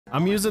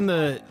I'm using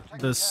the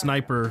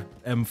sniper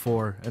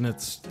M4, and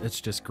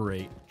it's just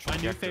great. My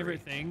new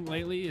favorite thing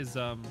lately is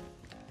so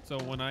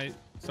when I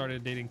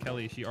started dating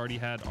Kelly, she already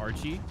had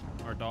Archie,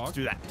 our dog. Let's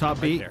do that. Top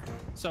Right beat. there.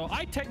 So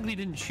I technically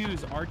didn't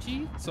choose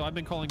Archie, so I've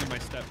been calling him my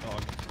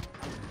stepdog.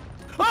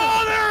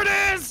 Oh, there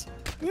it is!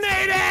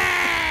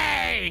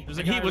 Nady! There's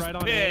a And he guy was right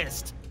on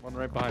pissed. One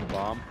right behind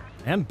bomb.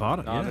 And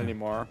bottom. Not Yeah.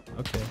 anymore.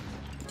 Okay.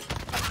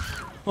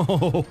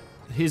 Oh,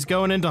 he's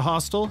going into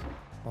hostile.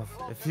 Well,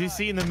 if he's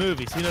seen the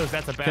movies, he knows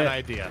that's a bad Okay.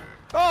 idea.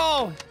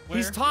 Oh,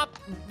 he's Where? top,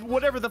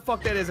 whatever the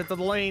fuck that is at the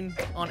lane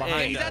on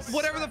Behind A. us. That's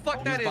whatever the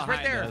fuck that is,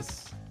 right there.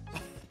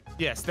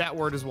 Yes, that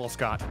word as well,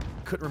 Scott.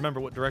 Couldn't remember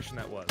what direction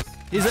that was.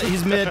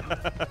 He's mid,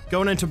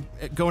 going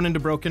into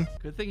broken.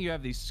 Good thing you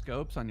have these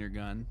scopes on your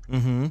gun.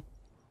 Mm-hmm.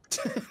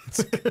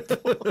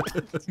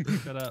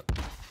 Shut up.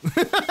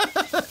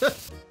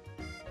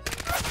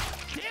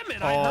 Damn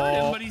it! I heard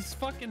him, but he's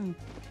fucking.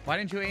 Why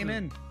didn't you aim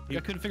in? I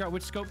couldn't figure out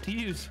which scope to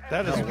use.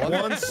 That is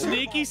one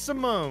sneaky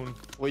Simone.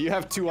 Well, you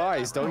have 2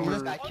 eyes, don't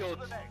This you?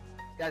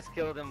 guy's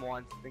killed him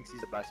once. Thinks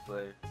he's the best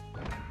player.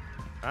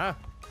 Ah,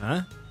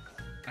 Huh?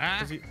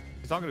 Ah. he's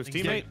talking to his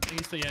teammate. I think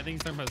he's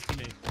talking about his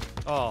teammate.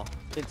 Oh,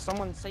 Did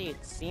someone say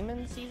it's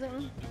semen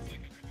season?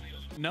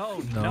 No,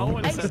 No. no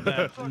one said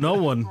that. No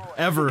one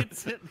ever.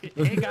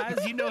 Hey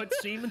guys, you know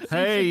it's semen season.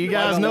 Hey, you By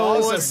guys the know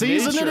laws what of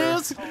season it nature.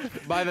 is?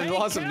 By the Hey,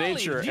 laws of Kelly,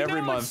 nature, do you every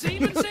know month. it's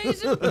semen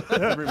season?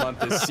 Every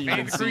month is 8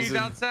 semen degrees season.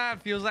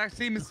 outside. Feels like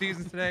semen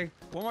season today.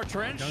 One more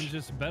trench. Gun's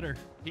just better.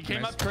 He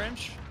came Nice. up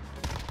trench.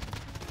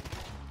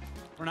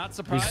 We're not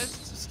surprised.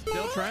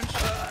 Still trench.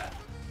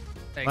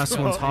 Hey, Last good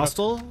one's job.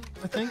 hostile,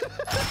 I think.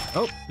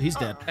 Oh, he's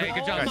dead. Hey,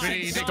 good job, Oh sweetie. my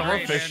You did God.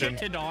 great, man. Starfishing.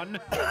 Hit on.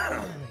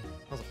 that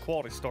was a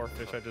quality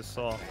starfish I just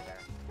saw.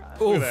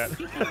 Oof.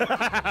 Look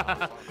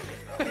at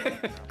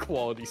that.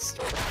 Quality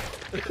star.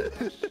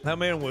 That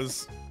man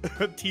was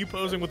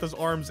T-posing with his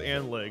arms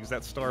and legs.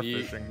 That's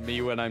starfishing.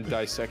 Me when I'm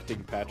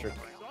dissecting Patrick.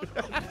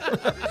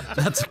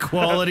 That's a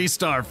quality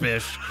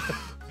starfish.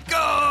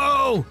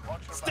 Go!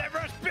 Step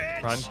rush,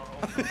 bitch. Run.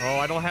 Oh,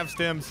 I don't have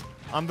stems.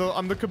 I'm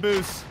the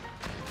caboose.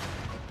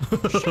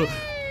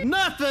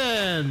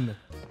 Nothing!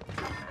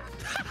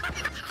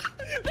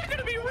 They're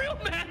gonna be real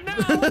mad now.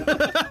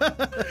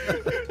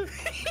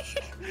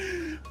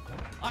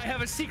 I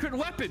have a secret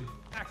weapon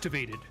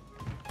activated.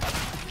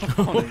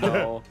 Oh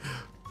no.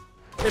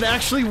 It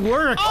actually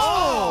worked!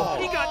 Oh,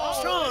 he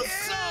got chunked.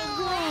 So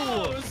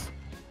gross.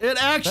 It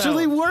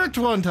actually worked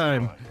one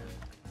time.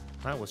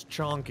 That was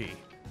chonky.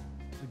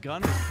 The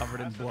gun was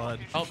covered in blood.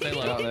 Oh, they Oh,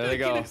 love. there they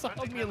go.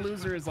 Called me a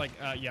loser is like,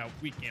 yeah,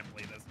 we can't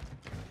play this.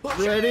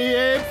 Ready,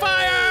 aim,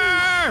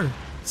 fire!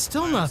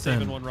 Still Saving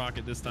nothing. one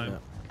rocket this time.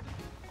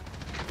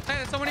 Hey,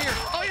 there's someone here.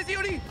 Oh, it's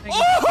Yodi.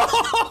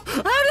 Oh!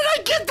 How did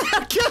I get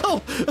that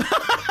kill?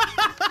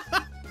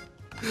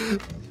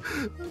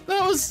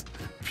 That was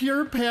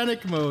pure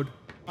panic mode.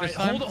 All right,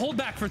 hold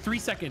back for 3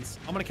 seconds.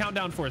 I'm gonna count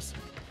down for us.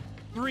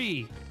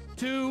 3,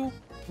 2,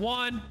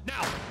 1,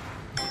 now.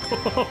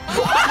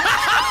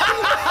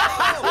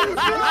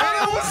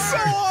 That was so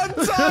on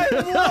time.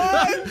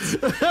 What?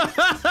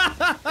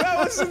 That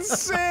was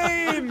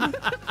insane.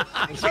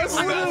 That's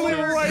literally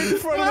right in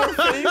front of our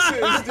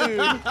faces, dude.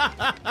 All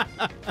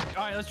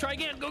right, let's try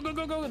again. Go, go,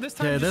 go, go. This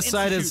time. Okay, just this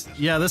side is, instant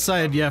yeah, this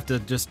side you have to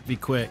just be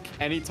quick.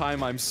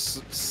 Anytime I'm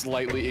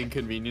slightly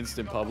inconvenienced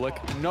in public,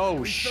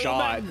 no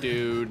shot,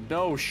 dude.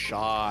 No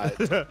shot.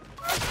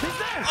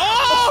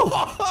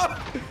 Oh!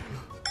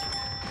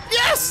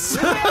 Yes!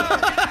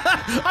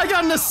 I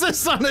got an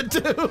assist on it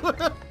too.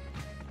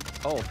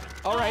 Oh,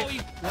 all right.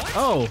 shoot. What?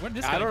 Oh. Where'd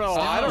this I guy don't go?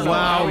 know. I don't know.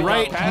 Wow, how we got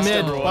right past mid,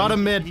 everyone.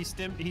 bottom mid. He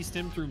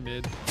stemmed through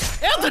mid.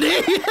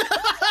 Anthony!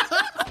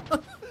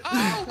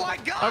 Oh my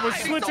God. I was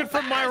switching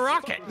from my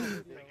rocket.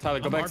 Tyler,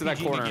 go back to that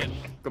RPGing corner. again.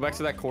 Go back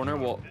to that corner.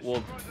 We'll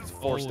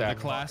four stack.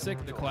 The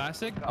classic, the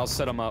classic. I'll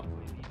set them up.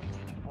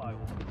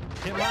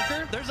 Hit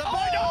marker. There's a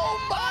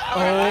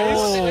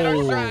They did our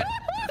Oh. strat.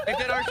 They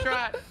did our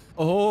strat.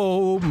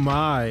 Oh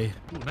my.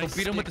 Nice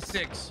Beat him with the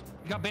sticks. sticks.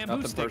 You got bamboo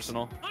Nothing sticks.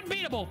 personal.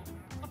 Unbeatable.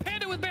 A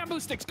panda with bamboo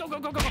sticks. Go, go,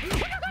 go, go.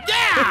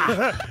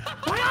 Yeah!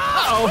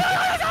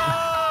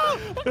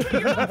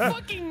 You're not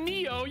fucking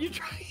Neo. You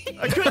try.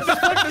 I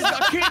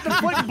can't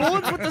deflect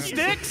bullets with the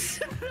sticks.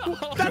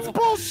 That's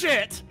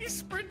bullshit. He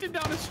sprinted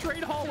down a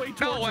straight hallway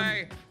towards No him.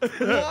 way.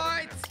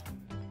 What?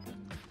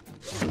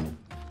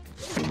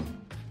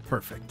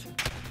 Perfect.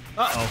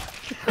 Uh-oh.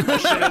 I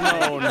should have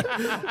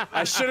known.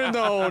 I should have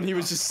known. He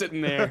was just sitting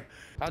there.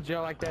 How'd you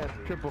like that?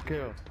 Triple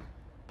kill.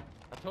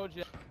 I told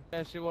you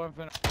that shit wasn't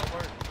finna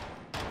work.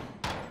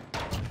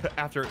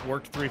 After it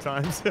worked 3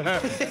 times.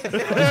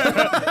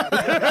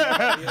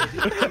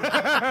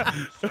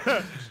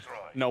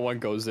 No one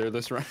goes there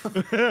this round.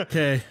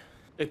 Okay.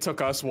 It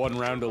took us 1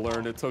 round to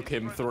learn. It took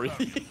him 3.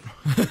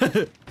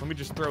 Let me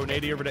just throw an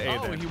 80 over to A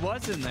Oh, then. he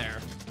was in there.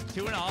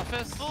 2 in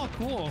office. Oh,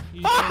 cool.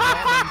 You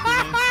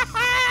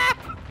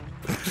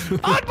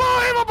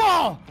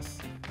Unbelievable!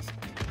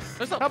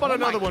 There's a, How about oh my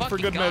another one for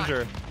fucking good God.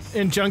 measure?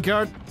 In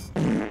junkyard.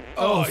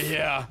 Oh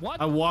yeah.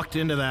 What? I walked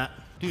into that.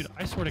 Dude,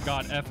 I swear to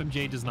God,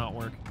 FMJ does not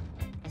work.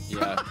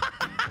 Yeah.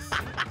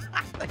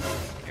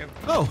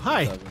 Oh,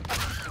 hi.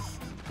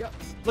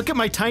 Look at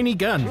my tiny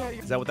gun.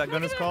 Is that what that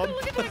gun is called?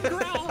 Look at that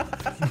growl.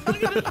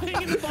 Look at the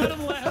thing in the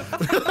bottom left.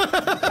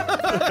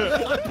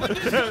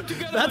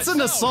 That's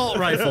an assault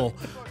rifle,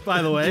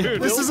 by the way.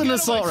 This is an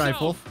assault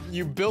rifle.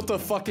 You built a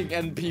fucking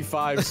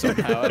NP5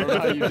 somehow. I don't know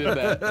how you did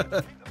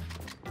that.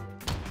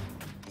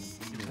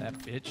 That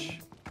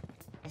bitch.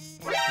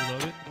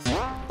 Reload it.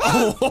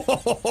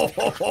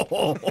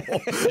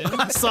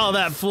 I saw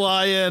that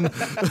fly in.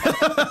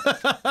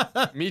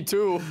 Me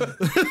too.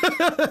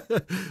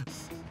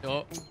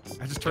 Oh,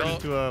 I just turned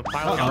into a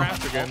pile of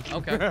trash again.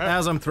 okay.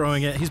 As I'm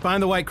throwing it, he's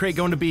behind the white crate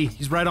going to B.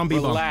 He's right on B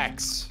bomb.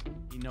 Relax.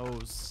 He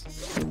knows.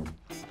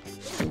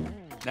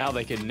 Now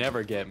they can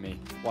never get me.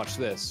 Watch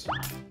this.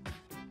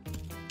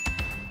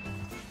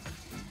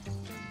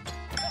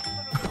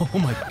 Oh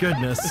my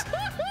goodness.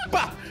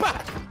 Bah,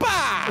 bah,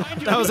 bah!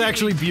 That was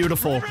actually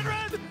beautiful.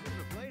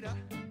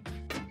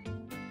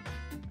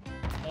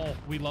 Oh,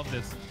 we love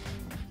this.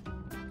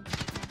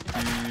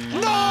 No!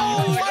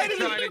 Why did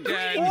Try it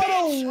again. What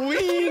a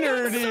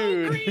wiener,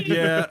 dude!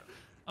 Yeah.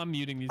 I'm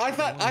muting these. I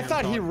people. thought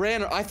wanna hear he him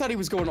ran. I thought he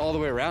was going all the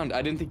way around.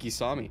 I didn't think he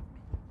saw me.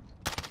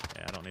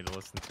 Yeah, I don't need to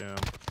listen to him.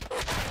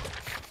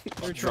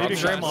 You're Maybe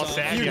Grandma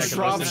Saggy, You I could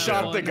drop listen to.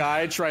 shot the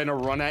guy trying to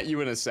run at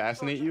you and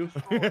assassinate you.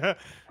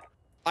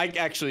 I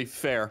actually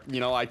fair. You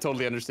know, I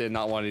totally understand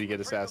not wanting to get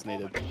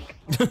assassinated.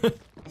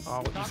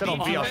 Oh, you said on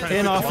B, I'll try to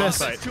In get the office.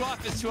 bomb site. Two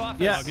office, two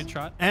office. Yeah. Oh, good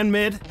shot. And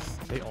mid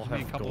They all Maybe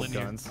a have couple gold in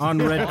here. guns. on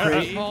red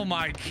crate. Oh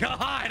my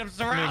god, I'm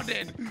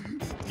surrounded.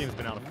 This game's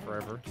been out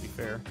forever, to be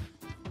fair.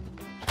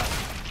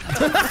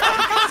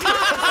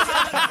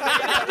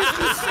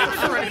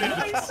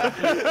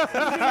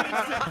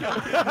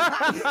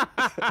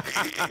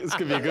 This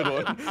could be a good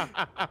one.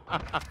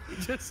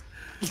 Just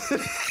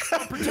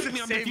protect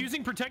me. I'm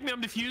defusing. Protect me.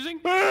 I'm defusing.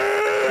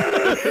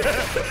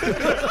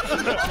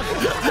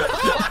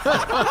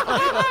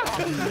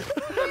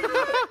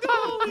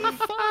 Holy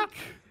fuck!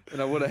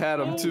 And I would have had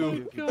him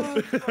too.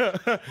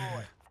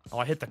 Oh,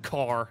 I hit the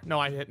car. No,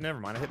 I hit. Never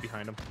mind. I hit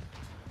behind him.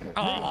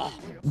 Oh,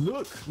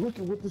 Look at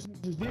what this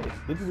just did.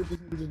 Look at what this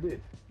just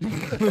did.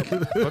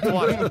 Let's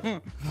watch.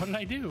 What did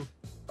I do?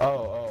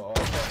 Oh.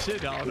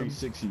 Shit on him.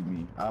 360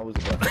 me. I was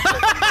about to. All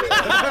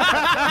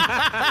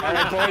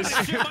right, I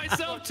boys. shoot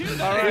myself too.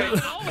 That All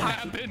right. all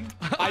happened.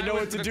 I know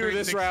what to do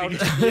this round.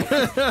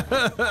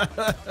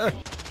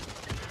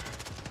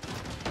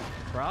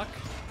 Brock?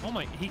 Oh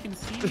my! He can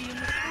see me in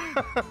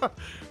the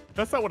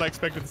That's not what I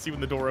expected to see when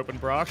the door opened,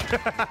 Brock.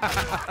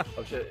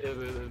 Oh shit! It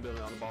was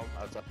building on the ball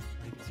outside.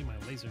 You can see my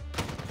laser.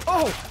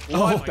 Oh, my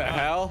what the God.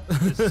 hell?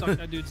 Just sucked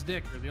that dude's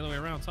dick, or the other way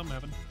around. Something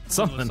happened.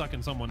 Someone was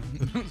Something. sucking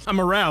someone. I'm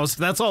aroused.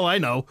 That's all I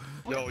know.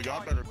 Yo,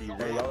 y'all better be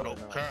real. No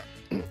cap.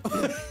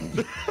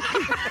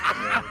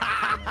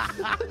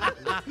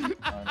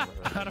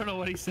 I don't know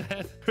what he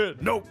said.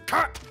 No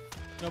cut.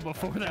 No,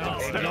 before that,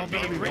 y'all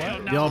better be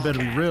real. Y'all better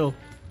be real.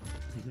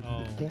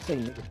 Oh. Can't say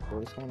niggas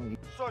first.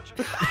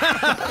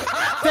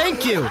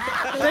 Thank you.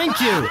 Thank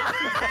you.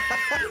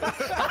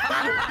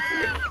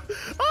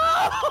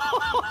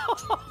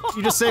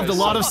 You just saved a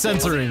lot of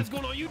censoring. What's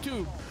going on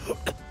YouTube?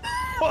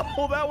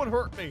 Oh, that would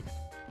hurt me.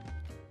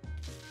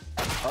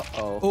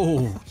 Uh-oh.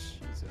 Oh.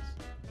 Jesus.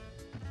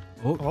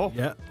 Oh.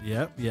 Yeah.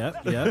 Yep.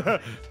 Yep.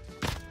 Yep.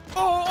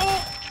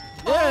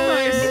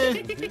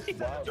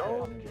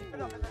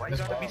 Why you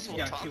gotta be so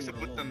toxic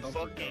with them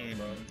fucking...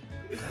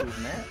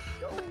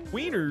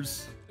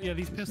 Wieners. Yeah,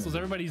 these pistols.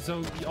 Everybody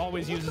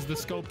always uses the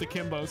scope to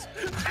Kimbos.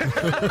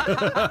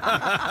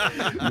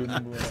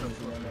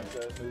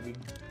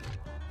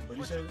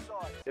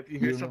 If you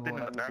hear something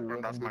in the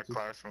background, that's my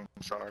classroom.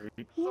 Sorry.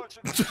 This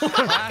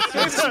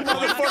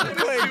motherfucker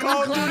playing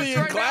Call of Duty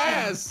in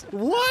class.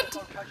 What?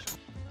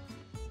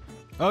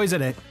 Oh, he's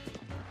at A.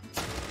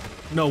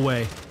 No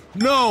way.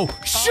 No!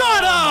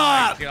 Shut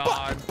up!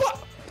 God.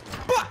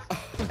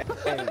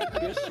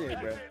 Good shit,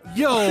 bro.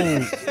 Yo!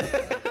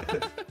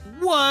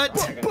 What?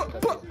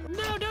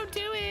 No, don't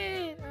do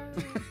it.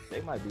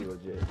 They might be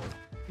legit.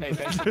 Hey,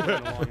 thanks for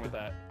going along with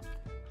that.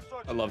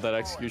 I love that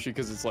execution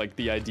because it's like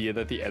the idea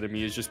that the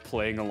enemy is just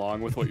playing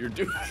along with what you're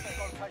doing.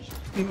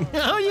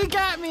 Oh, you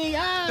got me!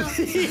 Ah.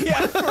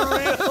 Yeah, for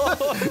real.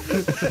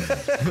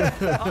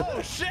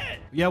 Oh shit!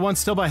 Yeah, one's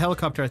still by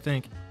helicopter, I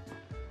think.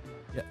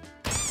 Yeah.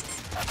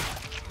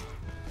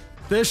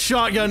 This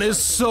shotgun is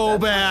so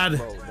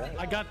bad.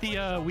 I got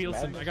the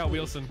Wilson. I got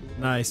Wilson.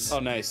 Nice. Oh,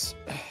 nice.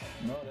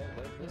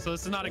 So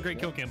this is not a great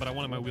kill cam, but I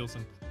wanted my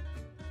Wilson.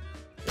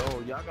 Yo,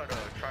 y'all gotta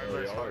try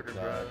very harder,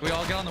 bro. We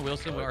all get on the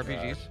Wilson with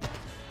RPGs.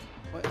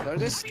 What? Are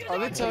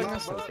they telling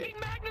us?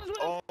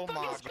 Oh my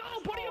god.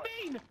 What do you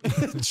mean?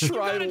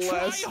 Try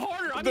less.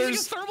 harder. I'm There's-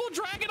 using a thermal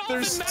dragon off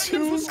There's and two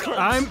Magnus with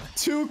I'm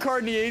two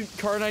Car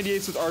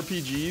 98s with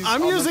RPGs.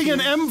 I'm on the using an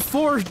team.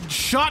 M4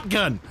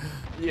 shotgun.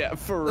 Yeah,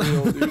 for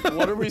real, dude.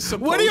 What are we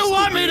supposed to What do you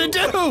want me to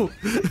do?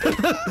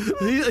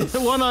 He's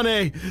one on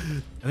A.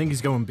 I think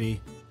he's going B.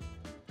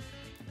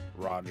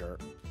 Roger.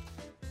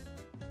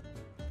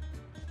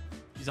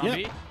 He's on Yep.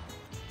 B.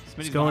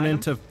 He's going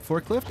into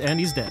forklift and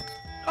he's dead.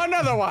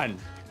 Another one.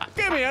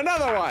 Give me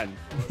another one.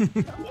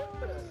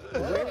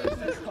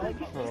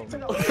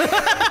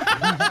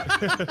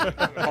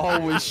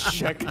 Always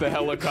check the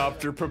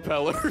helicopter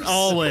propellers.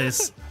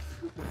 Always.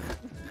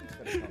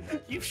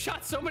 You've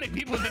shot so many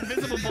people with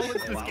invisible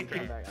bullets this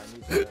game.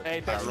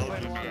 Hey, thanks for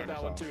playing along with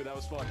that one too. That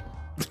was fun.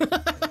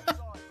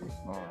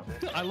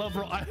 I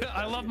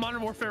love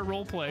Modern Warfare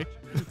roleplay.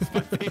 It's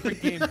my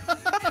favorite game.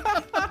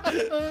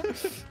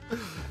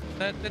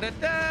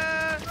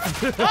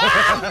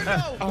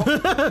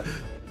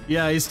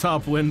 Yeah, he's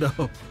top window.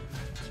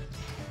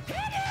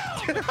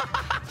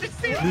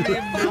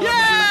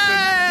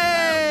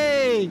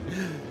 Yay!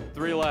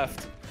 3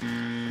 left.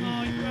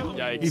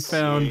 Yikes. He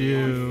found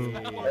you.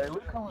 Hey,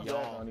 look how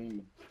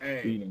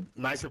Hey,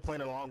 nice for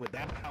playing along with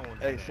that one.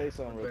 Hey, say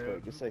something real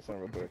quick. Just say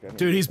something real quick.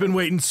 Dude, he's been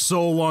waiting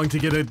so long to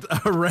get it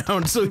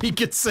around so he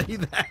could say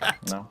that.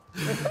 No.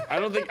 I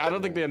don't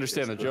think they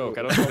understand the joke.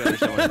 I don't think they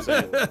understand what I'm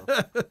saying.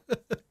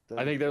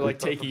 I think they're like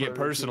taking it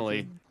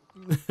personally.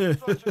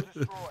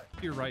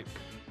 You're right.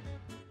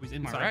 He's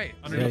inside. All right.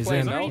 Under Yeah, the he's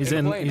plane. in. He's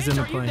in. He's in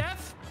the Are you plane.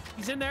 deaf?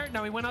 He's in there.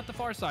 Now he went out the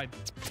far side.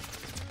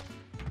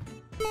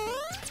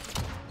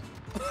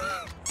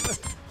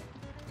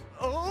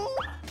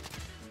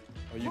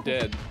 Oh, you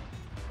dead.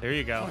 There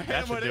you go.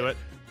 That should do it.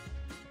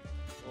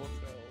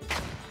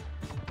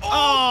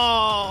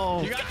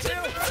 Oh! You got two.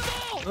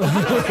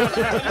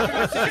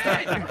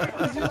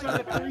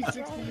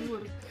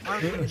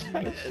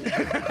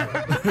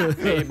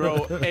 Hey,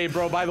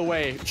 bro. By the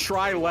way,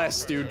 try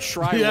less, dude.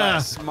 Try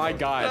less. My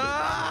God.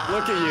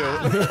 Look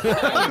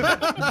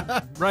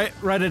at you. Right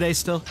at A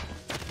still.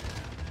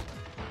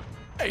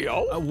 Hey,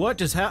 yo. What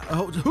just happened?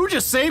 Oh, who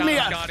just saved me?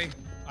 Got him.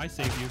 I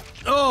saved you.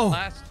 Oh,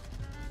 Last.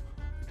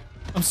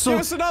 I'm so Give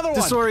us another one.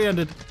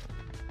 disoriented.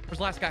 Where's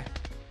the last guy?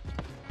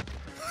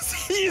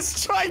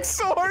 He's trying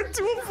so hard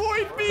to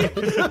avoid me.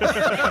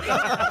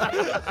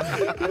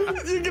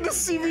 You're gonna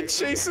see me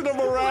chasing him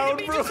around,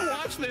 Maybe bro. just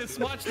watch this.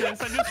 Watch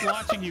this. I'm just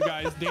watching you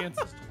guys dance.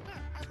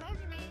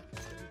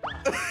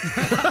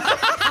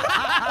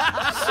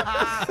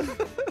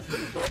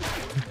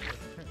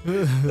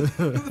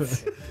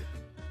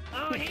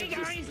 Oh, hey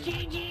guys,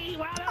 GG.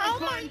 Wow, that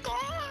was fun.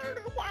 God.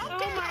 Wow,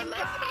 oh my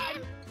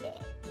God.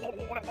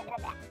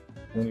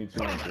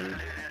 22 and 3.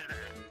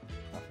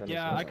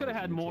 Yeah, I could have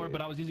had more, but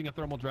I was using a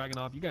thermal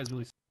Dragunov. You guys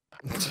really.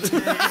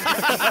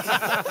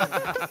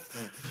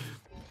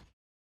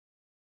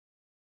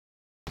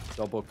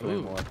 Double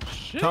claymore.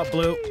 Top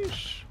blue.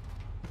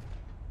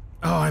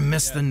 Oh, I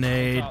missed the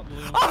nade. Top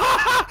blue.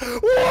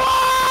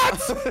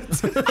 What?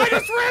 I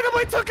just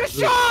randomly took a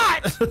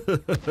shot.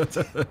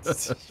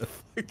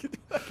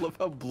 I love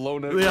how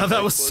blown out. Yeah, your that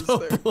mic was so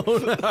there.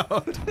 blown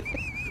out.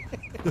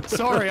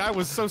 Sorry, I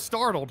was so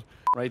startled.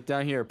 Right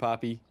down here,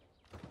 Poppy.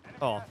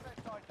 Oh.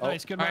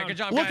 Nice, good All right, round. good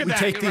job, Look guys. at that.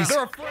 take these.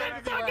 They're afraid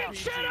of the Fucking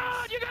shit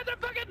on! You got the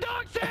fucking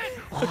dog shit!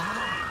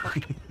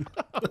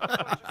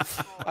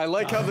 I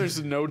like how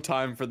there's no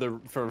time for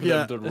them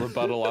to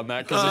rebuttal on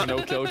that because there's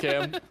no kill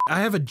cam. I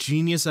have a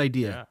genius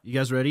idea. You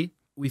guys ready?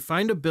 We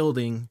find a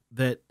building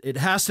that it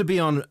has to be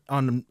on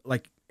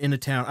like in a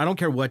town. I don't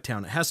care what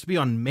town. It has to be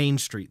on Main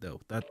Street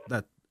though. That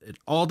it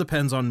all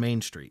depends on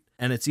Main Street.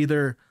 And it's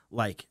either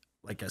like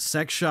a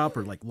sex shop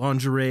or like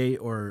lingerie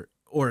or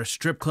a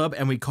strip club,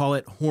 and we call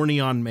it Horny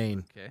on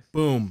Main. Okay.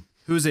 Boom.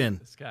 Who's in?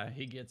 This guy,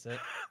 he gets it.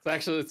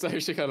 It's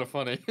actually kind of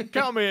funny.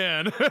 Count me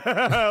in.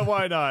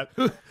 Why not?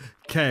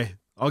 Okay.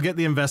 I'll get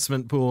the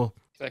investment pool.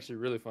 It's actually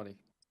really funny.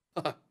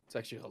 It's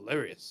actually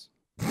hilarious.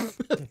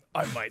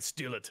 I might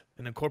steal it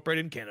and incorporate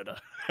it in Canada.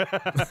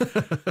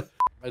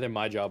 I did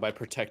my job. I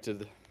protected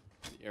the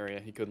area.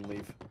 He couldn't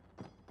leave.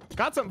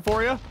 Got something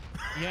for you.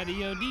 He had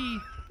EOD.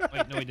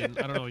 Wait, no, he didn't.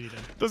 I don't know what he did.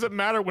 Doesn't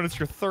matter when it's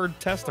your third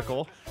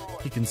testicle.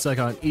 He can suck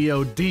on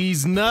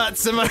EOD's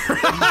nuts. Am I right?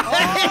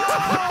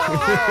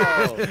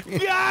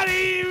 Got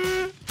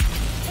him!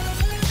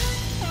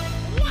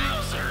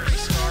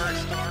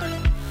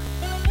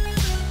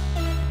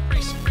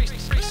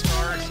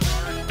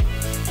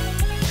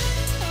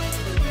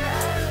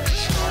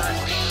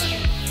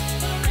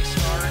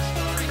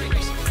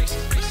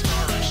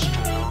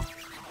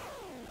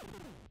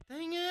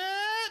 Dang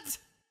it!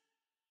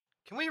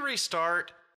 Can we restart?